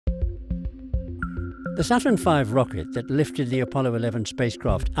The Saturn V rocket that lifted the Apollo 11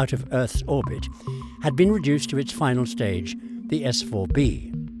 spacecraft out of Earth's orbit had been reduced to its final stage, the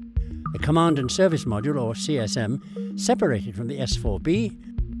S-4B. The Command and Service Module, or CSM, separated from the S-4B,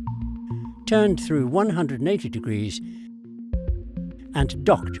 turned through 180 degrees and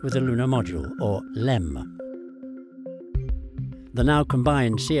docked with the Lunar Module, or LEM. The now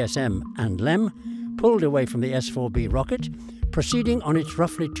combined CSM and LEM pulled away from the S-4B rocket, proceeding on its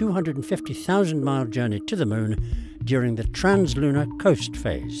roughly 250,000-mile journey to the Moon during the translunar coast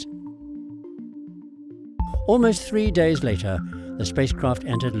phase. Almost 3 days later, the spacecraft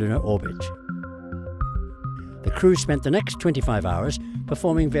entered lunar orbit. The crew spent the next 25 hours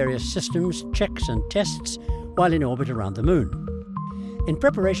performing various systems, checks and tests while in orbit around the Moon. In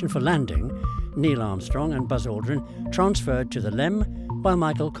preparation for landing, Neil Armstrong and Buzz Aldrin transferred to the LEM while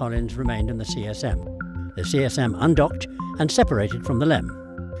Michael Collins remained in the CSM. The CSM undocked and separated from the LEM.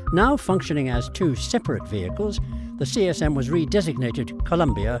 Now functioning as two separate vehicles, the CSM was redesignated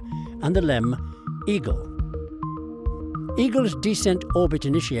Columbia and the LEM Eagle. Eagle's descent orbit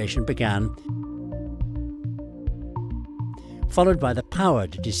initiation began, followed by the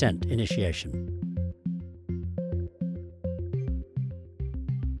powered descent initiation.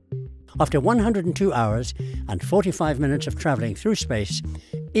 After 102 hours and 45 minutes of travelling through space,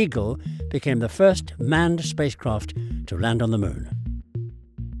 Eagle became the first manned spacecraft to land on the Moon.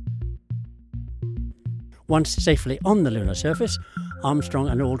 Once safely on the lunar surface, Armstrong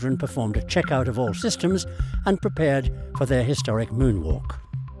and Aldrin performed a checkout of all systems and prepared for their historic moonwalk.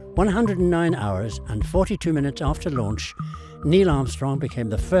 109 hours and 42 minutes after launch, Neil Armstrong became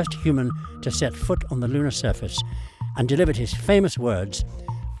the first human to set foot on the lunar surface and delivered his famous words,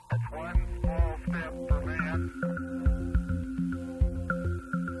 "That's one small step for man,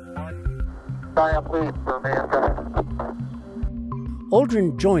 one giant leap for mankind."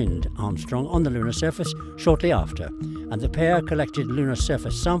 Aldrin joined Armstrong on the lunar surface shortly after, and the pair collected lunar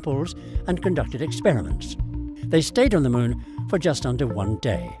surface samples and conducted experiments. They stayed on the Moon for just under 1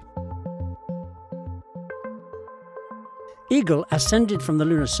 day. Eagle ascended from the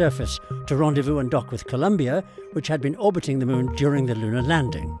lunar surface to rendezvous and dock with Columbia, which had been orbiting the Moon during the lunar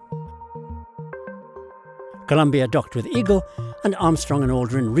landing. Columbia docked with Eagle, and Armstrong and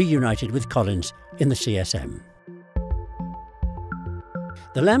Aldrin reunited with Collins in the CSM.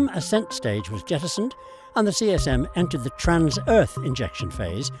 The LEM ascent stage was jettisoned, and the CSM entered the trans-Earth injection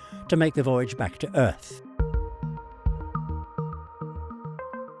phase to make the voyage back to Earth.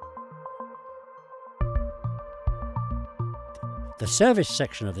 The service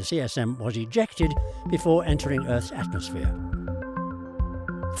section of the CSM was ejected before entering Earth's atmosphere.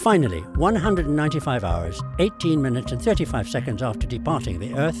 Finally, 195 hours, 18 minutes and 35 seconds after departing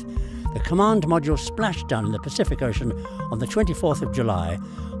the Earth, the command module splashed down in the Pacific Ocean on the 24th of July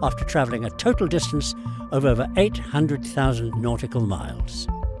after travelling a total distance of over 800,000 nautical miles.